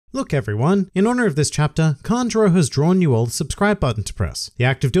Look everyone, in honor of this chapter, Kanjuro has drawn you all the subscribe button to press. The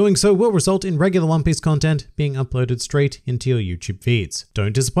act of doing so will result in regular One Piece content being uploaded straight into your YouTube feeds.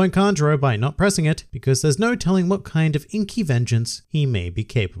 Don't disappoint Kanjuro by not pressing it, because there's no telling what kind of inky vengeance he may be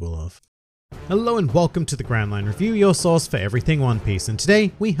capable of. Hello and welcome to the GrandLineReview, your source for everything One Piece, and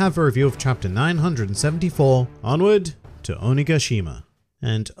today we have a review of chapter 974, Onward to Onigashima.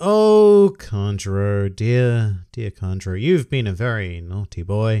 And oh, Kanjuro, dear Kanjuro, you've been a very naughty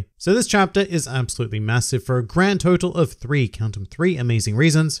boy. So this chapter is absolutely massive for a grand total of count them three amazing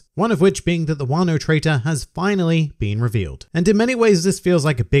reasons, one of which being that the WANO traitor has finally been revealed. And in many ways this feels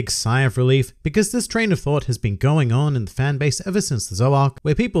like a big sigh of relief, because this train of thought has been going on in the fanbase ever since the Zou arc,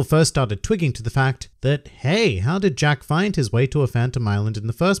 where people first started twigging to the fact that, hey, how did Jack find his way to a Phantom Island in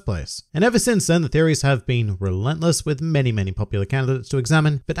the first place? And ever since then the theories have been relentless, with many popular candidates to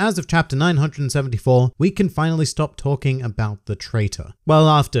examine, but as of chapter 974, we can finally stop talking about the traitor. Well,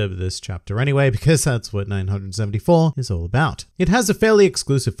 after this chapter anyway, because that's what 974 is all about. It has a fairly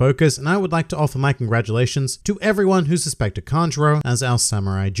exclusive focus, and I would like to offer my congratulations to everyone who suspected Kanjuro as our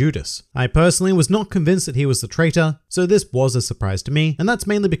Samurai Judas. I personally was not convinced that he was the traitor, so this was a surprise to me, and that's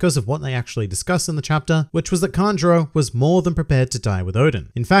mainly because of what they actually discussed in the chapter, which was that Kanjuro was more than prepared to die with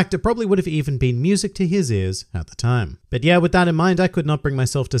Odin. In fact, it probably would have even been music to his ears at the time. But yeah, with that in mind, I could not bring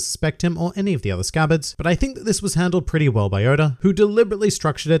myself to suspect him or any of the other scabbards, but I think that this was handled pretty well by Oda, who deliberately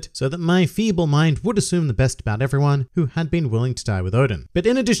structured it so that my feeble mind would assume the best about everyone who had been willing to die with Odin. But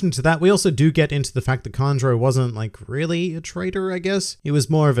in addition to that, we also do get into the fact that Kanjuro wasn't like really a traitor, I guess. He was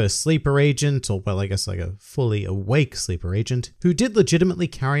more of a sleeper agent, or well, I guess like a fully awake sleeper agent, who did legitimately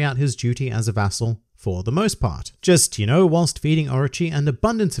carry out his duty as a vassal for the most part. Just, whilst feeding Orochi an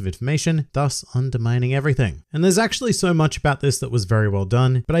abundance of information, thus undermining everything. And there's actually so much about this that was very well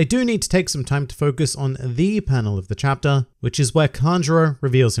done, but I do need to take some time to focus on the panel of the chapter, which is where Kanjuro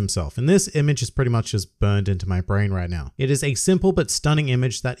reveals himself. And this image is pretty much just burned into my brain right now. It is a simple but stunning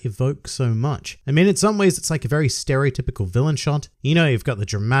image that evokes so much. I mean, in some ways, it's like a very stereotypical villain shot. You've got the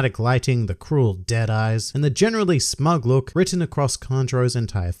dramatic lighting, the cruel dead eyes, and the generally smug look written across Kanjuro's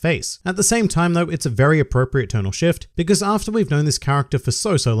entire face. At the same time though, it's a very appropriate tonal shift, because after we've known this character for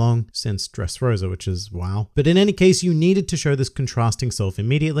so long, since Dressrosa, which is wow. But in any case, you needed to show this contrasting self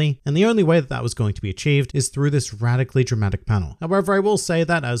immediately, and the only way that that was going to be achieved is through this radically dramatic panel. However, I will say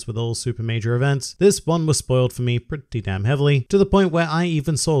that, as with all super major events, this one was spoiled for me pretty damn heavily, to the point where I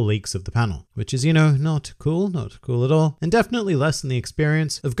even saw leaks of the panel, which is, not cool at all, and definitely less than the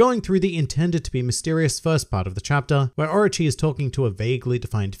experience of going through the intended to be mysterious first part of the chapter, where Orochi is talking to a vaguely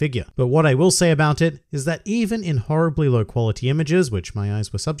defined figure. But what I will say about it is that even in horribly low quality images, which my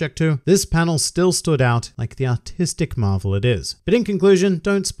eyes were subject to, this panel still stood out like the artistic marvel it is. But in conclusion,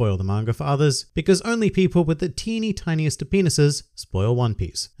 don't spoil the manga for others, because only people with the teeny tiniest of penises spoil One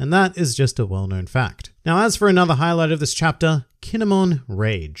Piece. And that is just a well-known fact. Now, as for another highlight of this chapter, Kinemon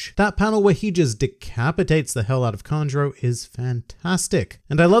Rage. That panel where he just decapitates the hell out of Kanjuro is fantastic.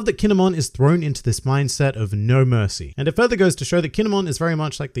 And I love that Kinemon is thrown into this mindset of no mercy. And it further goes to show that Kinemon is very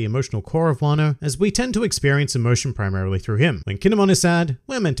much like the emotional core of Wano, as we tend to experience emotion primarily through him. When Kinemon is sad,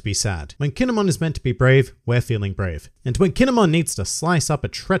 we're meant to be sad. When Kinemon is meant to be brave, we're feeling brave. And when Kinemon needs to slice up a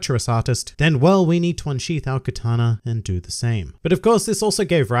treacherous artist, then well, we need to unsheath our katana and do the same. But of course, this also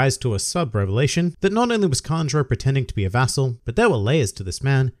gave rise to a sub-revelation that not only was Kanjuro pretending to be a vassal, but there were layers to this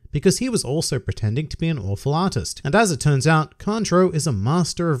man, because he was also pretending to be an awful artist. And as it turns out, Kanjuro is a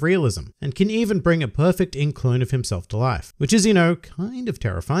master of realism, and can even bring a perfect ink clone of himself to life, which is, kind of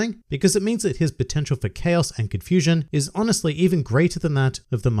terrifying, because it means that his potential for chaos and confusion is honestly even greater than that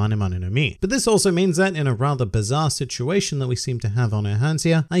of the Mane Mane no Mi. But this also means that in a rather bizarre situation that we seem to have on our hands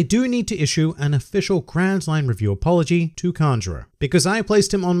here, I do need to issue an official GrandLineReview apology to Kanjuro, because I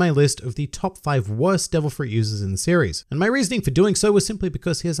placed him on my list of the top 5 worst Devil Fruit users in the series. And my reasoning for doing so was simply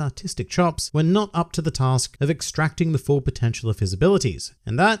because his artistic chops were not up to the task of extracting the full potential of his abilities.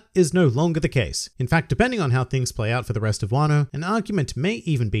 And that is no longer the case. In fact, depending on how things play out for the rest of Wano, an argument may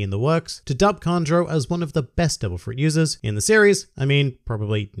even be in the works to dub Kanjuro as one of the best Devil Fruit users in the series. I mean,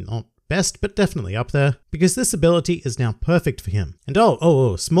 probably not best, but definitely up there, because this ability is now perfect for him. And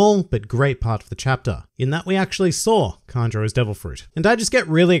small but great part of the chapter, in that we actually saw Kanjuro's Devil Fruit. And I just get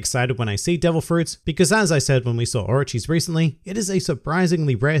really excited when I see Devil Fruits, because as I said when we saw Orochi's recently, it is a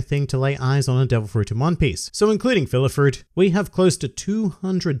surprisingly rare thing to lay eyes on a Devil Fruit in One Piece. So including Filler Fruit, we have close to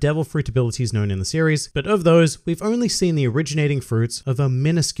 200 Devil Fruit abilities known in the series, but of those, we've only seen the originating fruits of a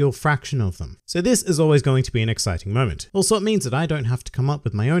minuscule fraction of them. So this is always going to be an exciting moment. Also, it means that I don't have to come up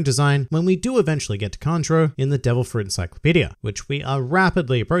with my own design, line when we do eventually get to Kanjuro in the Devil Fruit Encyclopedia, which we are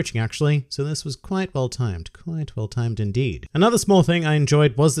rapidly approaching actually, so this was quite well timed indeed. Another small thing I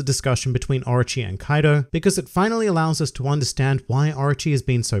enjoyed was the discussion between Orochi and Kaido, because it finally allows us to understand why Orochi has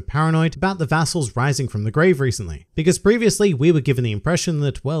been so paranoid about the vassals rising from the grave recently. Because previously we were given the impression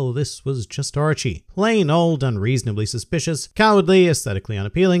that, well, this was just Orochi. Plain old, unreasonably suspicious, cowardly, aesthetically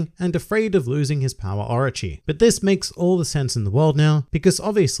unappealing, and afraid of losing his power Orochi. But this makes all the sense in the world now, because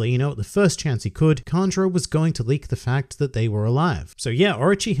obviously, at the first chance he could, Kanjuro was going to leak the fact that they were alive. So yeah,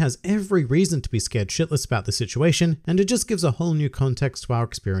 Orochi has every reason to be scared shitless about the situation, and it just gives a whole new context to our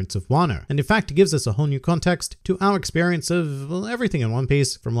experience of Wano. And in fact, it gives us a whole new context to our experience of, well, everything in One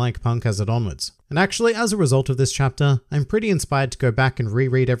Piece from like Punk Hazard onwards. And actually, as a result of this chapter, I'm pretty inspired to go back and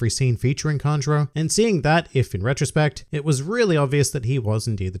reread every scene featuring Kanjuro, and seeing that, if in retrospect, it was really obvious that he was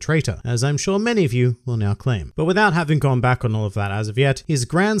indeed the traitor, as I'm sure many of you will now claim. But without having gone back on all of that as of yet, his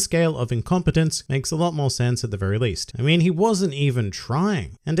grand scale of incompetence makes a lot more sense at the very least. I mean, he wasn't even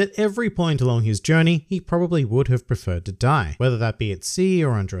trying, and at every point along his journey, he probably would have preferred to die, whether that be at sea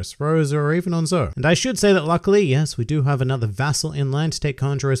or under Dressrosa or even on Zou. And I should say that luckily, yes, we do have another vassal in line to take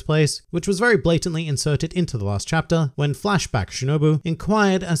Kanjuro's place, which was very blatantly inserted into the last chapter when Flashback Shinobu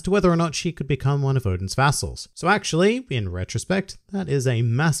inquired as to whether or not she could become one of Oden's vassals. So actually, in retrospect, that is a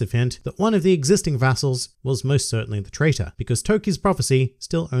massive hint that one of the existing vassals was most certainly the traitor, because Toki's prophecy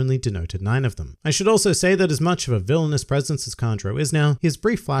still only denoted 9 of them. I should also say that as much of a villainous presence as Kanjuro is now, his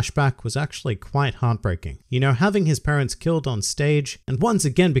brief flashback was actually quite heartbreaking. Having his parents killed on stage, and once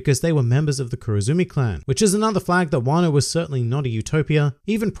again because they were members of the Kurozumi clan, which is another flag that Wano was certainly not a utopia,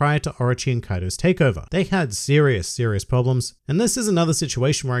 even prior to Orochi and Kaido's takeover. They had serious problems, and this is another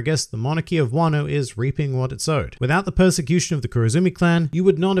situation where I guess the monarchy of Wano is reaping what it sowed. Without the persecution of the Kurozumi clan, you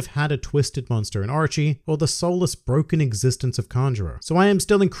would not have had a twisted monster in Orochi, or the soulless broken existence of Kanjuro. So I am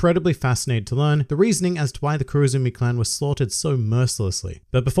still incredibly fascinated to learn the reasoning as to why the Kurozumi clan was slaughtered so mercilessly.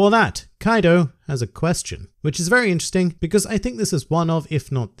 But before that, Kaido has a question, which is very interesting because I think this is one of,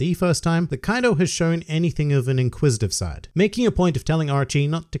 if not the first time, that Kaido has shown anything of an inquisitive side, making a point of telling Orochi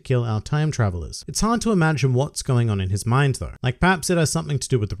not to kill our time travelers. It's hard to imagine what's going on in his mind though. Like perhaps it has something to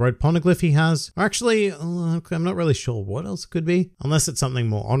do with the road poneglyph he has, or actually, I'm not really sure what else it could be, unless it's something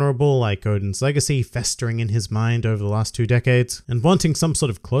more honorable like Oden's legacy festering in his mind over the last 2 decades, and wanting some sort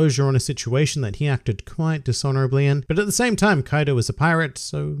of closure on a situation that he acted quite dishonorably in. But at the same time, Kaido is a pirate,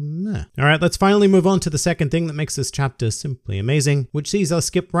 so meh. Alright, let's finally move on to the second thing that makes this chapter simply amazing, which sees us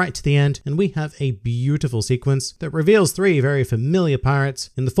skip right to the end, and we have a beautiful sequence that reveals 3 very familiar pirates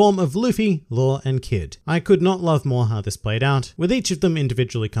in the form of Luffy, Law, and Kid. I could not love more how this played out, with each of them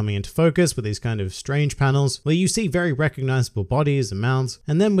individually coming into focus with these kind of strange panels where you see very recognizable bodies and mouths,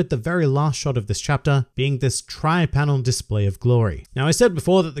 and then with the very last shot of this chapter being this tri-panel display of glory. Now I said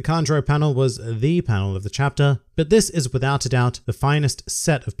before that the Kanjuro panel was the panel of the chapter, but this is without a doubt the finest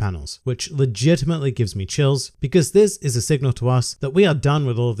set of panels, which legitimately gives me chills, because this is a signal to us that we are done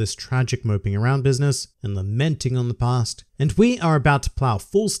with all of this tragic moping around business and lamenting on the past, and we are about to plow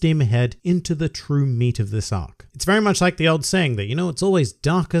full steam ahead into the true meat of this arc. It's very much like the old saying that, it's always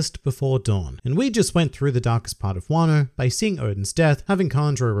darkest before dawn, and we just went through the darkest part of Wano by seeing Oden's death, having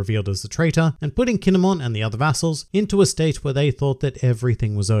Kanjuro revealed as the traitor, and putting Kinemon and the other vassals into a state where they thought that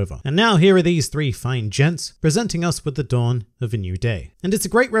everything was over. And now here are these 3 fine gents presenting us with the dawn of a new day. And it's a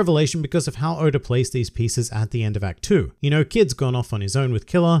great revelation because of how Oda placed these pieces at the end of Act 2. Kid's gone off on his own with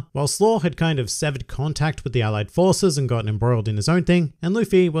Killer, while Slaw had kind of severed contact with the allied forces and gotten embroiled in his own thing, and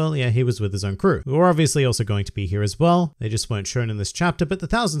Luffy, well, yeah, he was with his own crew, who are obviously also going to be here as well. They just weren't shown in this chapter, but the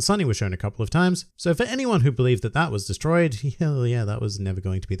Thousand Sunny was shown a couple of times. So for anyone who believed that that was destroyed, yeah, that was never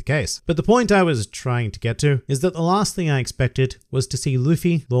going to be the case. But the point I was trying to get to is that the last thing I expected was to see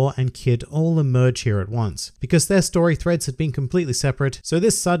Luffy, Law, and Kid all emerge here at once, because their story threads had been completely separate, so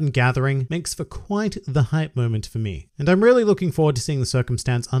this sudden gathering makes for quite the hype moment for me. And I'm really looking forward to seeing the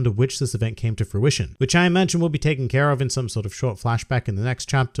circumstance under which this event came to fruition, which I imagine will be taken care of in some sort of short flashback in the next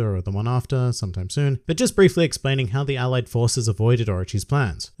chapter or the one after sometime soon, but just briefly explaining how the allied forces avoided Orochi's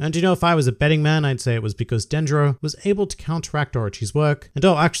plans. And if I was a betting man, I'd say it was because Denjiro was able to counteract Orochi's work. And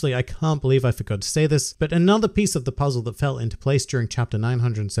actually, I can't believe I forgot to say this, but another piece of the puzzle that fell into place during chapter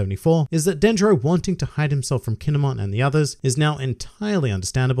 974 is that Denjiro wanting to hide himself from Kinemon and the others is now entirely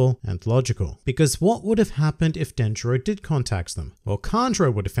understandable and logical. Because what would have happened if Denjiro did contact them? Well,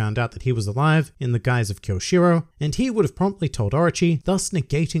 Kanjuro would have found out that he was alive in the guise of Kyoshiro, and he would have promptly told Orochi, thus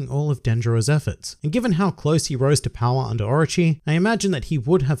negating all of Denjiro's efforts. And given how close he rose to power under Orochi, I imagine that he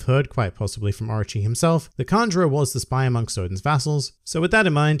would have heard quite possibly from Orochi himself that Kanjuro was the spy amongst Oden's vassals. So with that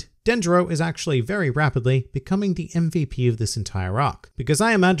in mind, Denjiro is actually very rapidly becoming the MVP of this entire arc, because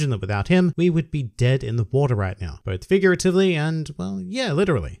I imagine that without him, we would be dead in the water right now, both figuratively and, well, yeah,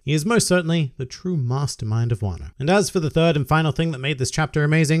 literally. He is most certainly the true mastermind of Wano. And as for the third and final thing that made this chapter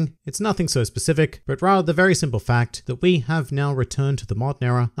amazing, it's nothing so specific, but rather the very simple fact that we have now returned to the modern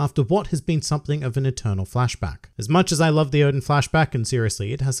era after what has been something of an eternal flashback. As much as I love the Odin flashback, and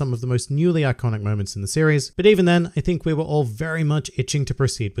seriously, it has some of the most newly iconic moments in the series, but even then, I think we were all very much itching to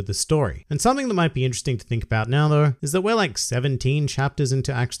proceed with the story. And something that might be interesting to think about now though, is that we're like 17 chapters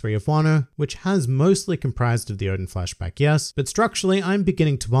into Act 3 of Wano, which has mostly comprised of the Odin flashback, yes, but structurally I'm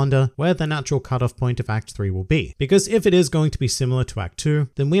beginning to wonder where the natural cutoff point of Act 3 will be. Because if it is going to be similar to Act 2,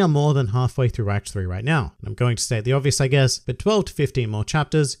 then we are more than halfway through Act 3 right now. And I'm going to state the obvious, I guess, but 12 to 15 more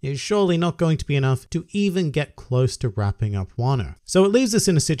chapters is surely not going to be enough to even get close to wrapping up Wano. So it leaves us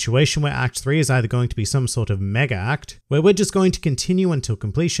in a situation where Act 3 is either going to be some sort of mega act, where we're just going to continue until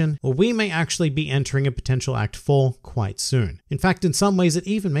completion, or we may actually be entering a potential Act 4 quite soon. In fact, in some ways it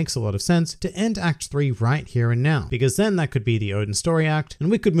even makes a lot of sense to end Act 3 right here and now, because then that could be the Odin story act, and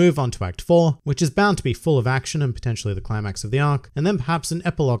we could move on to Act 4, which is bound to be full of action and potentially the climax of the arc, and then perhaps an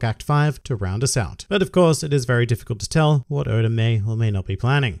epilogue Act 5 to round us out. But of course, it is very difficult to tell what Oda may or may not be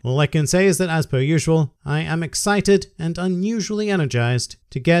planning. All I can say is that as per usual, I am excited and unusually energized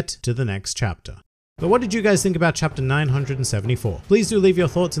to get to the next chapter. But what did you guys think about chapter 974? Please do leave your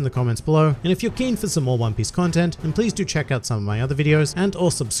thoughts in the comments below, and if you're keen for some more One Piece content, then please do check out some of my other videos and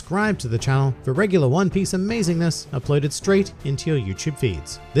or subscribe to the channel for regular One Piece amazingness uploaded straight into your YouTube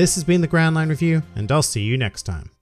feeds. This has been the GrandLineReview, and I'll see you next time.